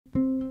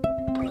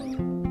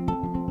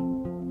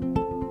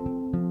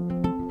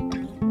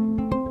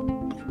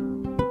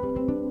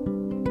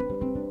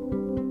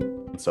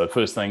so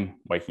first thing,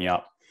 waking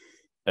up,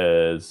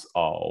 is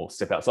I'll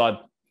step outside,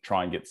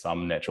 try and get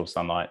some natural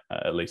sunlight,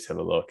 at least have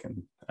a look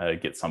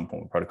and get some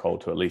form of protocol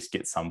to at least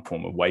get some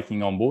form of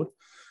waking on board.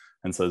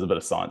 And so there's a bit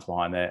of science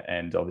behind that,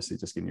 and obviously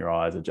just getting your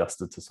eyes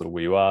adjusted to sort of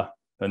where you are.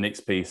 The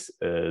next piece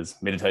is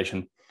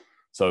meditation.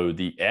 So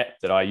the app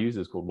that I use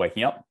is called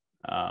Waking Up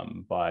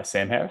by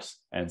Sam Harris.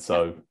 And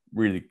so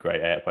really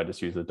great app. I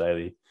just use a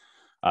daily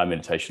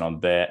meditation on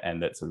that,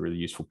 and that's a really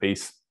useful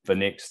piece. The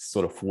next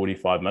sort of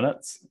 45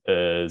 minutes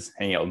is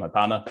hanging out with my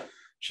partner.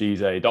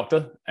 She's a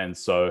doctor, and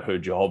so her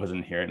job is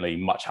inherently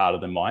much harder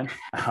than mine,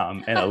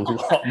 and a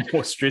lot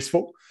more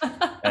stressful.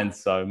 And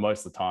so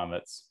most of the time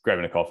it's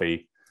grabbing a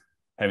coffee,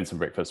 having some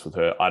breakfast with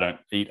her. I don't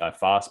eat, I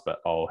fast,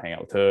 but I'll hang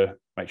out with her,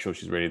 make sure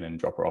she's ready, then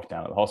drop her off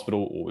down at the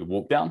hospital, or we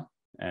walk down.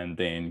 And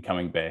then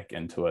coming back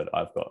into it,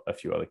 I've got a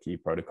few other key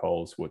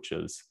protocols, which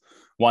is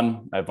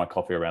one, I have my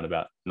coffee around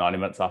about 90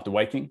 minutes after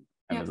waking,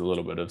 and there's a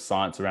little bit of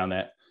science around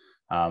that.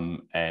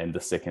 And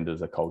the second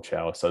is a cold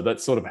shower. So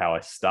that's sort of how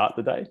I start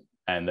the day.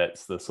 And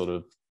that's the sort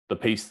of the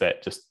piece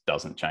that just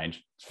doesn't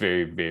change. It's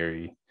very,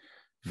 very,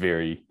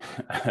 very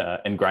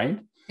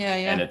ingrained.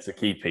 And it's a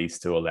key piece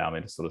to allow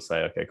me to sort of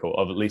say, okay, cool,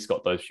 I've at least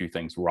got those few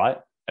things right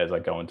as I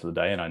go into the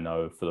day. And I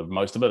know for the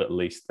most of it, at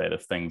least, that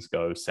if things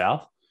go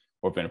south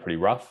or have been pretty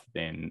rough,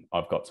 then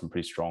I've got some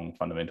pretty strong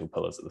fundamental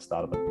pillars at the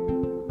start of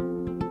it.